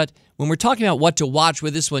future, but when we're talking about what to watch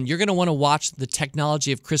with this one, you're going to want to watch the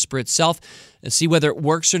technology of CRISPR itself and see whether it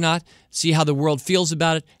works or not, see how the world feels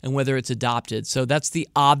about it, and whether it's adopted. So that's the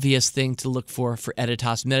obvious thing to look for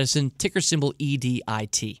Editas Medicine, ticker symbol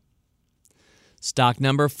EDIT. Stock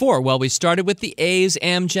number 4. Well, we started with the A's,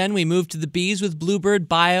 Amgen. We moved to the B's with Bluebird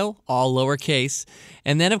Bio, all lowercase.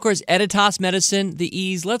 And then, of course, Editas Medicine, the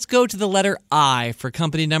E's. Let's go to the letter I for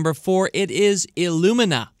company number 4. It is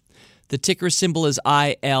Illumina. The ticker symbol is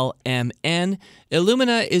ILMN.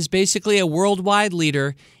 Illumina is basically a worldwide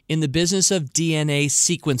leader in the business of DNA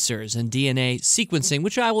sequencers and DNA sequencing,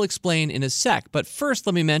 which I will explain in a sec. But first,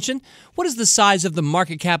 let me mention, what is the size of the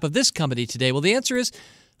market cap of this company today? Well, the answer is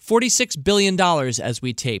 $46 billion as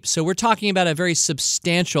we tape. So we're talking about a very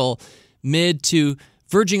substantial mid to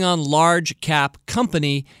verging on large cap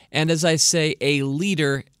company. And as I say, a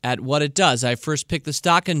leader at what it does. I first picked the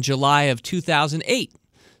stock in July of 2008.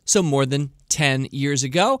 So more than 10 years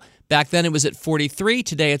ago. Back then it was at 43.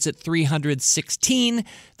 Today it's at 316.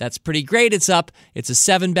 That's pretty great. It's up. It's a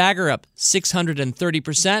 7-bagger, up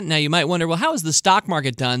 630%. Now you might wonder, well, how has the stock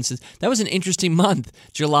market done? Since that was an interesting month,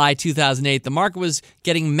 July 2008. The market was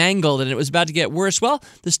getting mangled and it was about to get worse. Well,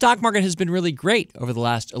 the stock market has been really great over the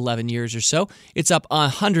last 11 years or so. It's up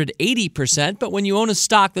 180%. But when you own a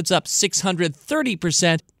stock that's up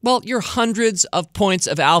 630%, well, you're hundreds of points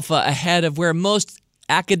of alpha ahead of where most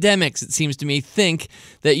academics, it seems to me, think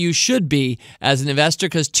that you should be as an investor,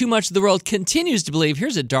 because too much of the world continues to believe,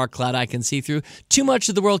 here's a dark cloud I can see through, too much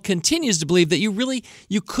of the world continues to believe that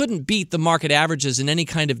you couldn't beat the market averages in any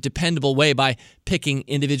kind of dependable way by picking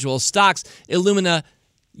individual stocks. Illumina,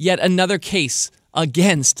 yet another case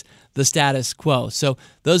against the status quo. So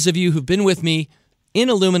those of you who've been with me in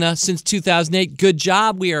Illumina since 2008, good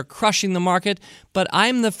job. We are crushing the market. But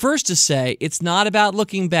I'm the first to say it's not about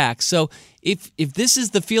looking back. So if this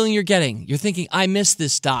is the feeling you're getting, you're thinking, I missed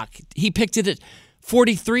this stock. He picked it at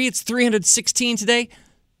 43. It's 316 today.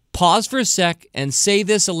 Pause for a sec and say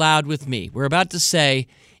this aloud with me. We're about to say,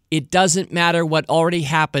 it doesn't matter what already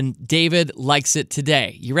happened. David likes it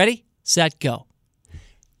today. You ready? Set, go.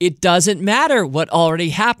 It doesn't matter what already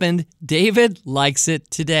happened. David likes it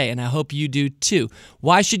today, and I hope you do too.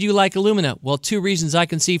 Why should you like Illumina? Well, 2 reasons I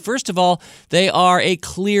can see. First of all, they are a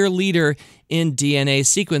clear leader in DNA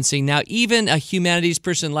sequencing. Now, even a humanities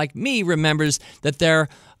person like me remembers that there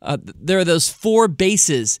are those 4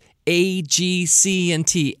 bases, A, G, C, and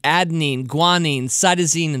T, adenine, guanine,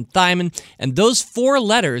 cytosine, and thymine, and those 4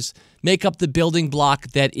 letters make up the building block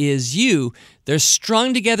that is you. They're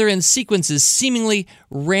strung together in sequences, seemingly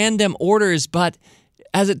random orders, but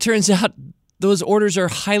as it turns out, those orders are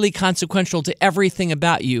highly consequential to everything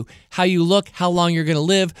about you. How you look, how long you're going to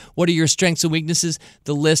live, what are your strengths and weaknesses,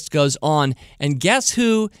 the list goes on. And guess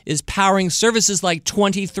who is powering services like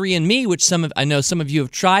 23andMe, which I know some of you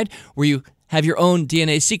have tried, where you have your own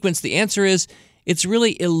DNA sequence? The answer is, it's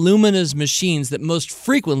really Illumina's machines that most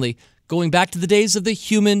frequently, going back to the days of the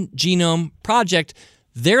Human Genome Project,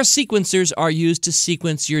 their sequencers are used to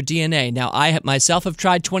sequence your DNA. Now, I myself have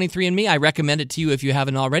tried 23andMe. I recommend it to you if you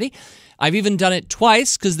haven't already. I've even done it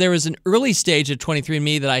twice because there was an early stage of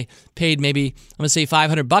 23andMe that I paid maybe, I'm going to say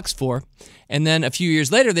 $500 for. And then a few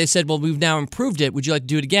years later, they said, well, we've now improved it. Would you like to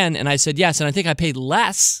do it again? And I said, yes. And I think I paid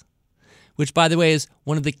less, which, by the way, is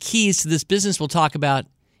one of the keys to this business we'll talk about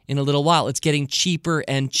in a little while. It's getting cheaper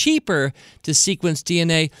and cheaper to sequence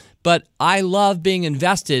DNA. But I love being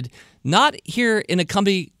invested, not here in a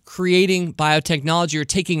company creating biotechnology or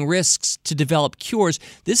taking risks to develop cures.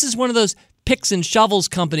 This is one of those picks and shovels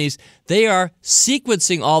companies. They are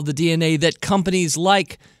sequencing all the DNA that companies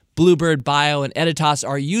like Bluebird Bio and Editas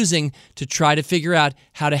are using to try to figure out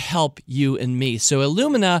how to help you and me. So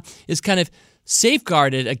Illumina is kind of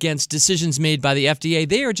safeguarded against decisions made by the FDA.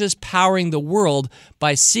 They are just powering the world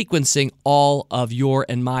by sequencing all of your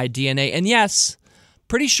and my DNA. And yes,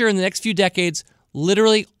 pretty sure in the next few decades,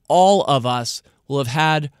 literally all of us will have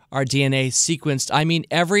had our DNA sequenced. I mean,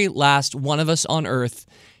 every last one of us on Earth,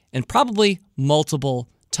 and probably multiple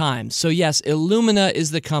times. So yes, Illumina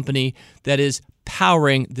is the company that is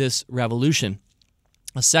powering this revolution.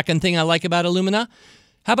 A second thing I like about Illumina,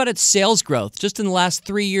 How about its sales growth? Just in the last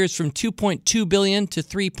 3 years, from $2.2 billion to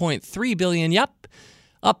 $3.3 billion. Yep,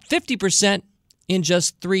 up 50% in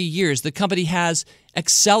just 3 years. The company has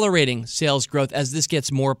accelerating sales growth as this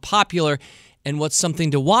gets more popular. And what's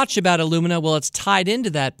something to watch about Illumina? Well, it's tied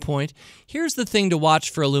into that point. Here's the thing to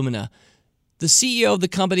watch for Illumina. The CEO of the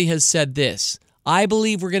company has said this: I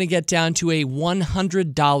believe we're going to get down to a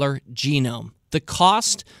 $100 genome. The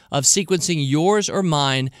cost of sequencing yours or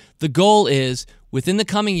mine, the goal is, within the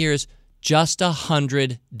coming years, just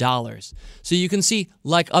 $100. So you can see,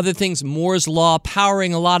 like other things, Moore's Law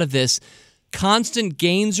powering a lot of this. Constant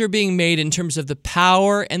gains are being made in terms of the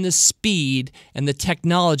power and the speed and the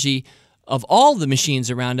technology of all the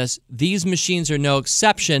machines around us. These machines are no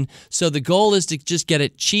exception. So the goal is to just get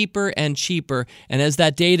it cheaper and cheaper. And as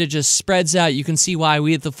that data just spreads out, you can see why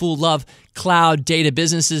we at The Fool love cloud data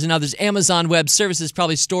businesses and others. Amazon Web Services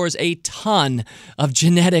probably stores a ton of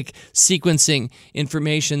genetic sequencing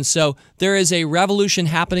information. So there is a revolution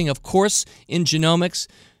happening, of course, in genomics.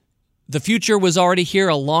 The future was already here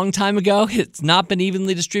a long time ago. It's not been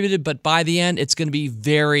evenly distributed, but by the end, it's going to be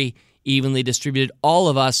very evenly distributed. All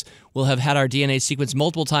of us will have had our DNA sequenced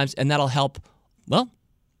multiple times, and that'll help, well,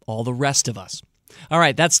 all the rest of us. All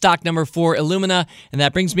right, that's stock number 4, Illumina, and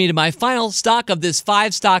that brings me to my final stock of this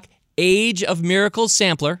 5-stock Age of Miracles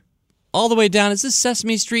sampler. All the way down, is this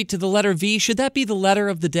Sesame Street to the letter V? Should that be the letter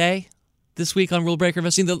of the day this week on Rule Breaker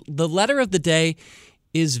Investing? The letter of the day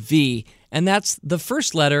is V, and that's the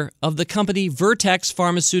first letter of the company Vertex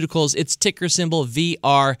Pharmaceuticals. Its ticker symbol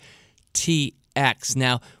VRTX.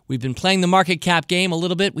 Now, we've been playing the market cap game a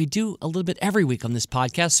little bit. We do a little bit every week on this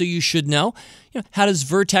podcast, so you should know. How does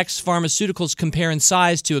Vertex Pharmaceuticals compare in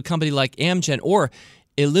size to a company like Amgen or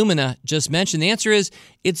Illumina just mentioned? The answer is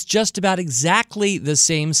it's just about exactly the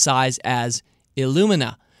same size as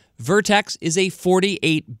Illumina. Vertex is a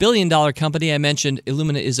 $48 billion company. I mentioned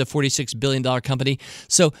Illumina is a $46 billion company.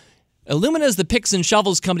 So Illumina is the picks and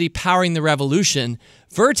shovels company powering the revolution.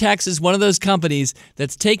 Vertex is one of those companies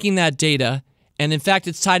that's taking that data, and in fact,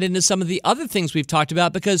 it's tied into some of the other things we've talked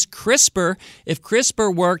about, because CRISPR, if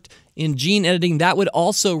CRISPR worked in gene editing, that would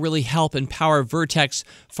also really help empower Vertex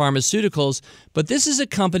Pharmaceuticals. But this is a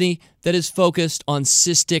company that is focused on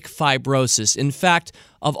cystic fibrosis. In fact,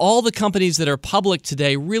 of all the companies that are public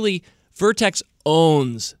today, really, Vertex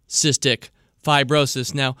owns cystic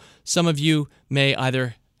fibrosis. Now, some of you may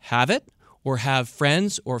either have it or have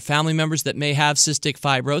friends or family members that may have cystic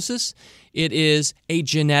fibrosis. It is a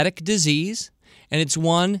genetic disease, and it's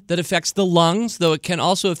one that affects the lungs, though it can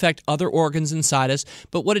also affect other organs inside us.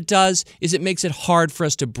 But what it does is it makes it hard for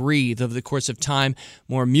us to breathe over the course of time,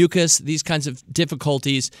 more mucus, these kinds of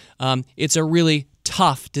difficulties. It's a really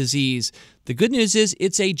tough disease. The good news is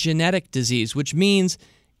it's a genetic disease, which means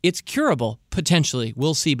it's curable, potentially.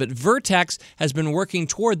 We'll see. But Vertex has been working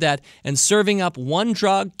toward that and serving up one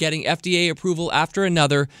drug, getting FDA approval after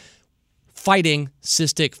another, fighting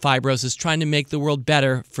cystic fibrosis, trying to make the world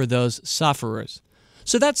better for those sufferers.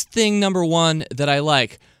 So that's thing number 1 that I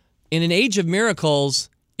like. In an age of miracles,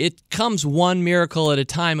 it comes one miracle at a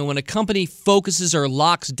time. And when a company focuses or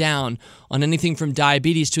locks down on anything from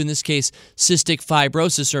diabetes to, in this case, cystic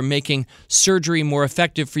fibrosis, or making surgery more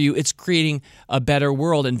effective for you, it's creating a better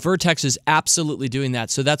world. And Vertex is absolutely doing that.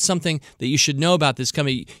 So that's something that you should know about this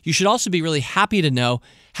company. You should also be really happy to know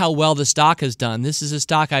how well the stock has done. This is a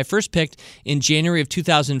stock I first picked in January of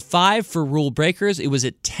 2005 for Rule Breakers. It was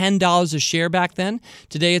at $10 a share back then.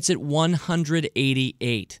 Today it's at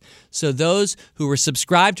 $188. So those who were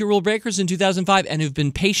subscribed to Rule Breakers in 2005 and who've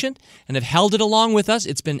been patient and have held it along with us,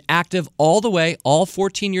 it's been active all the way, all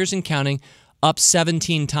 14 years and counting, up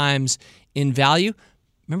 17 times in value.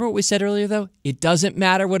 Remember what we said earlier, though? It doesn't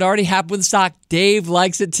matter what already happened with the stock. Dave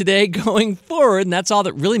likes it today going forward, and that's all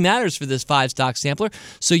that really matters for this 5-stock sampler.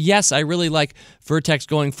 So yes, I really like Vertex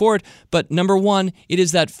going forward. But number 1, it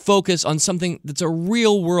is that focus on something that's a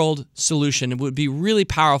real-world solution. It would be really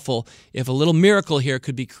powerful if a little miracle here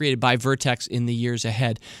could be created by Vertex in the years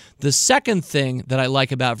ahead. The second thing that I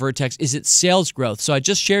like about Vertex is its sales growth. So I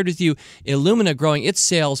just shared with you Illumina growing its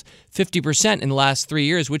sales 50% in the last 3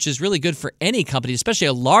 years, which is really good for any company, especially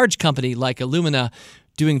a large company like Illumina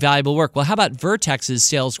doing valuable work. Well, how about Vertex's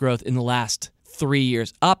sales growth in the last 3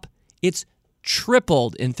 years? It's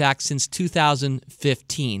tripled, in fact, since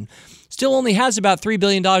 2015. Still only has about $3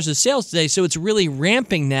 billion of sales today, so it's really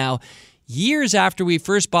ramping now. Years after we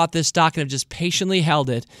first bought this stock and have just patiently held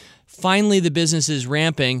it, finally the business is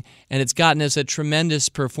ramping, and it's gotten us a tremendous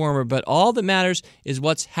performer. But all that matters is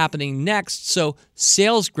what's happening next, so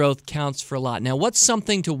sales growth counts for a lot. Now, what's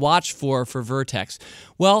something to watch for Vertex?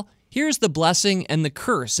 Well, here's the blessing and the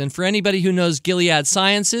curse. And for anybody who knows Gilead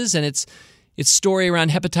Sciences and its its story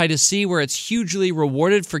around hepatitis C, where it's hugely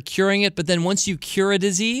rewarded for curing it, but then once you cure a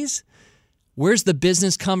disease, where's the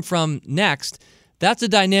business come from next? That's a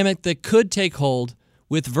dynamic that could take hold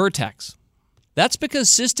with Vertex. That's because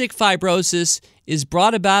cystic fibrosis is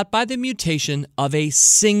brought about by the mutation of a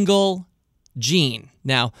single gene.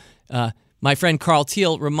 Now, my friend Carl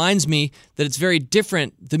Thiel reminds me that it's very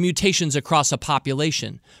different, the mutations across a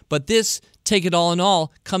population. But this, take it all in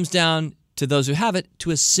all, comes down to those who have it,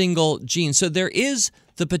 to a single gene. So there is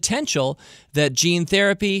the potential that gene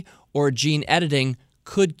therapy or gene editing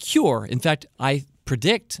could cure. In fact, I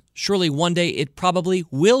predict surely one day it probably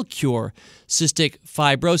will cure cystic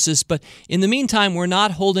fibrosis. But in the meantime, we're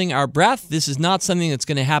not holding our breath. This is not something that's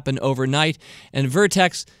going to happen overnight. And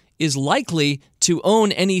Vertex is likely to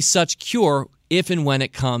own any such cure if and when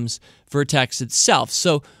it comes, Vertex itself.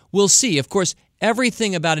 So we'll see. Of course,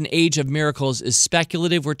 everything about an age of miracles is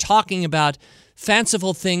speculative. We're talking about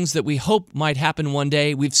fanciful things that we hope might happen one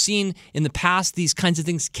day. We've seen in the past these kinds of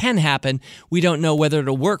things can happen. We don't know whether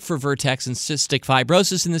it'll work for Vertex and cystic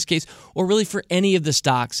fibrosis in this case, or really for any of the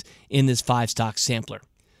stocks in this 5-stock sampler.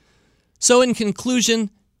 So in conclusion,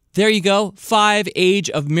 there you go, 5 Age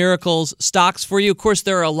of Miracles stocks for you. Of course,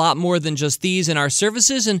 there are a lot more than just these in our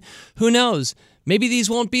services, and who knows, maybe these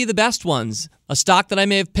won't be the best ones. A stock that I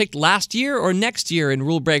may have picked last year or next year in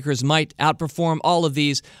Rule Breakers might outperform all of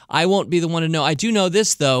these. I won't be the one to know. I do know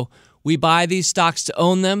this, though. We buy these stocks to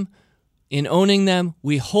own them. In owning them,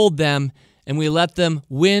 we hold them, and we let them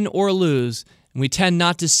win or lose. And we tend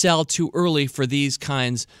not to sell too early for these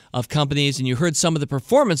kinds of companies. And you heard some of the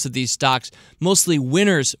performance of these stocks, mostly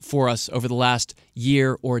winners for us over the last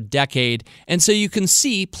year or decade. And so you can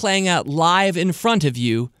see playing out live in front of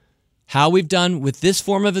you how we've done with this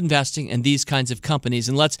form of investing and these kinds of companies.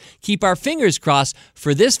 And let's keep our fingers crossed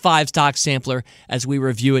for this 5-stock sampler as we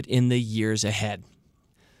review it in the years ahead.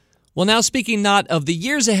 Well, now speaking not of the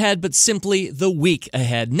years ahead, but simply the week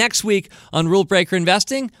ahead. Next week on Rule Breaker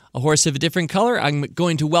Investing, a horse of a different color, I'm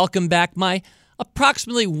going to welcome back my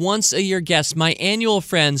approximately once-a-year guests, my annual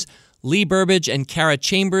friends, Lee Burbidge and Kara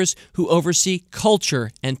Chambers, who oversee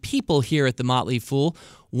culture and people here at The Motley Fool.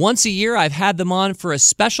 Once a year, I've had them on for a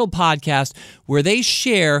special podcast where they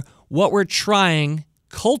share what we're trying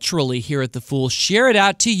culturally here at The Fool, share it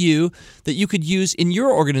out to you that you could use in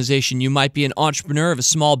your organization. You might be an entrepreneur of a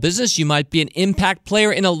small business. You might be an impact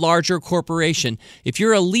player in a larger corporation. If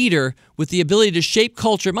you're a leader with the ability to shape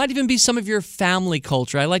culture, it might even be some of your family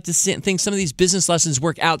culture. I like to think some of these business lessons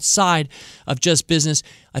work outside of just business.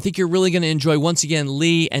 I think you're really going to enjoy, once again,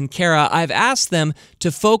 Lee and Kara. I've asked them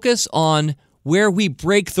to focus on where we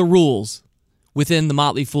break the rules within the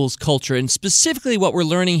Motley Fool's culture, and specifically what we're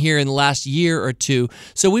learning here in the last year or two.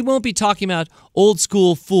 So we won't be talking about old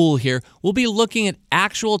school fool here. We'll be looking at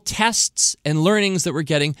actual tests and learnings that we're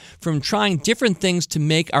getting from trying different things to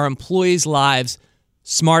make our employees' lives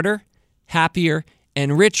smarter, happier,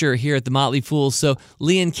 and richer here at the Motley Fool. So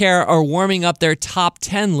Lee and Kara are warming up their top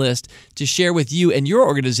 10 list to share with you and your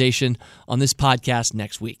organization on this podcast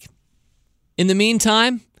next week. In the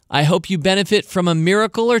meantime, I hope you benefit from a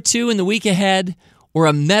miracle or two in the week ahead, or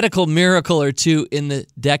a medical miracle or two in the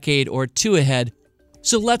decade or two ahead.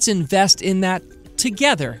 So let's invest in that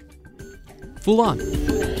together. Fool on.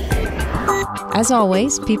 As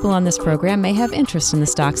always, people on this program may have interest in the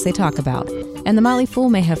stocks they talk about, and the Motley Fool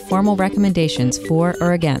may have formal recommendations for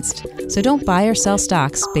or against. So don't buy or sell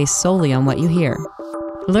stocks based solely on what you hear.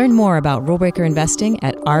 Learn more about Rule Breaker Investing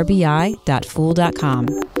at rbi.fool.com.